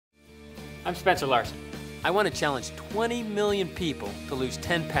I'm Spencer Larson. I want to challenge 20 million people to lose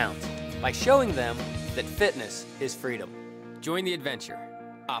 10 pounds by showing them that fitness is freedom. Join the adventure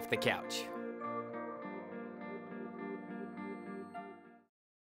off the couch.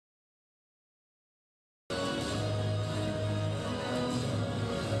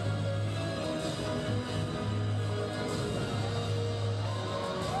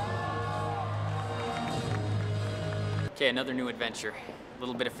 Okay, another new adventure. A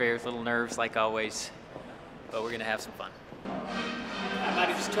little bit of fears, little nerves like always, but we're gonna have some fun. I might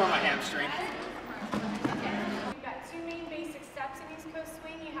have just tore my hamstring. We've got two main basic steps in East Coast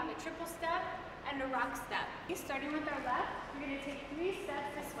swing. You have a triple step and a rock step. Starting with our left, we're gonna take 3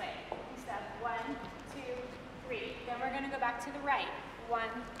 steps this way. Step 1, 2, 3. Then we're gonna go back to the right. 1,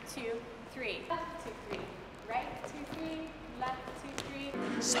 2, 3. Left, 2, 3. Right, 2, 3. Left, 2,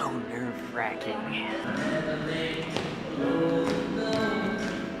 3. So nerve-wracking.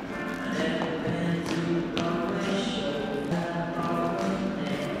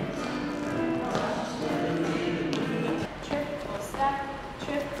 Triple step,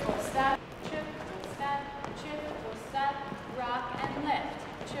 triple step, triple step, triple step, rock and lift.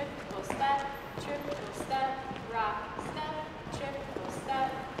 Triple step, rock, step, triple step,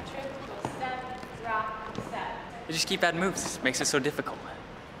 rock, step. They just keep adding moves. It makes it so difficult.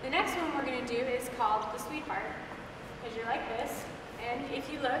 The next one we're going to do is called the sweetheart, because you're like this, and if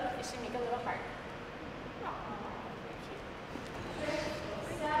you look, it should make a little heart.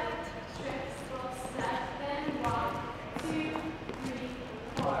 Triple step, then walk, 2, 3,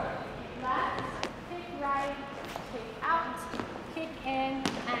 4. Left, kick right, kick out, kick in,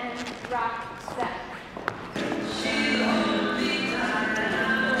 and rock, step.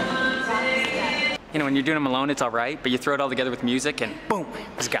 You know, when you're doing them alone, it's all right, but you throw it all together with music and boom,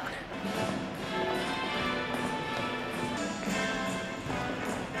 it's gone.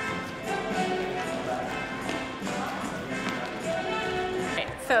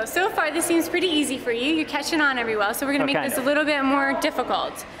 So far this seems pretty easy for you. You're catching on every well, so we're gonna make this a little bit more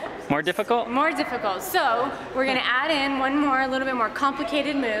difficult. More difficult? More difficult. So we're gonna add in one more, a little bit more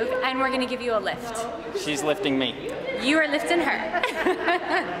complicated move, and we're gonna give you a lift. She's lifting me. You are lifting her.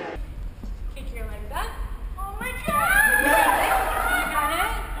 Kick your leg back. Oh my God! You got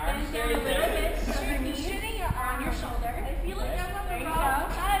it? Then down a little bit. So your knee on your shoulder. I feel like I'm on the road.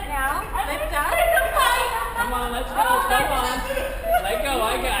 Now, lift up. Come on, let's go, come on. Let go,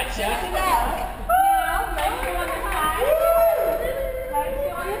 I gotcha. Now, legs go on the side. Legs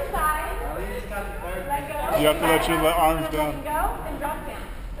go on the side. Let go. You have to let your arms down. Go and drop down.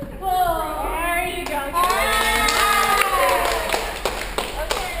 Whoa. There you go.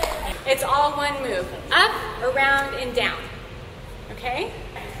 Okay. It's all one move. Up, around, and down. Okay?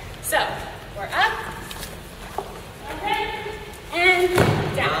 So, we're up. Okay. And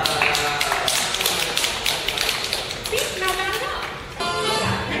down. See? Not bad at all.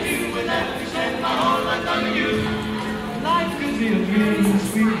 Life could be a dream,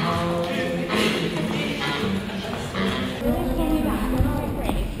 sweetheart.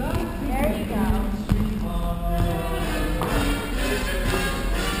 There you go.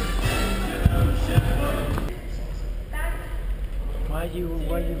 Why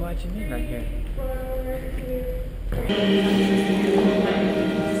are you watching me right here?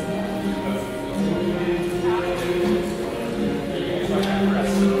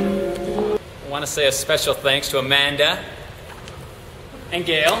 I want to say a special thanks to Amanda and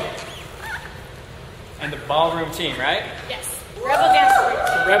Gail and the Ballroom team, right? Yes. Rebel dance group.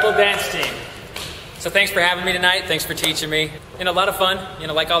 The Rebel Dance team. So thanks for having me tonight. Thanks for teaching me. You know, a lot of fun. You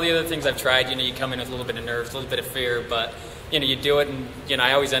know, like all the other things I've tried, you know, you come in with a little bit of nerves, a little bit of fear, but, you know, you do it and, you know,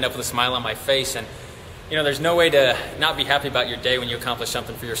 I always end up with a smile on my face. And, you know, there's no way to not be happy about your day when you accomplish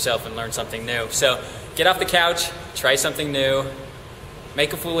something for yourself and learn something new. So get off the couch, try something new,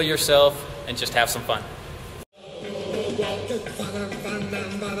 make a fool of yourself, and just have some fun.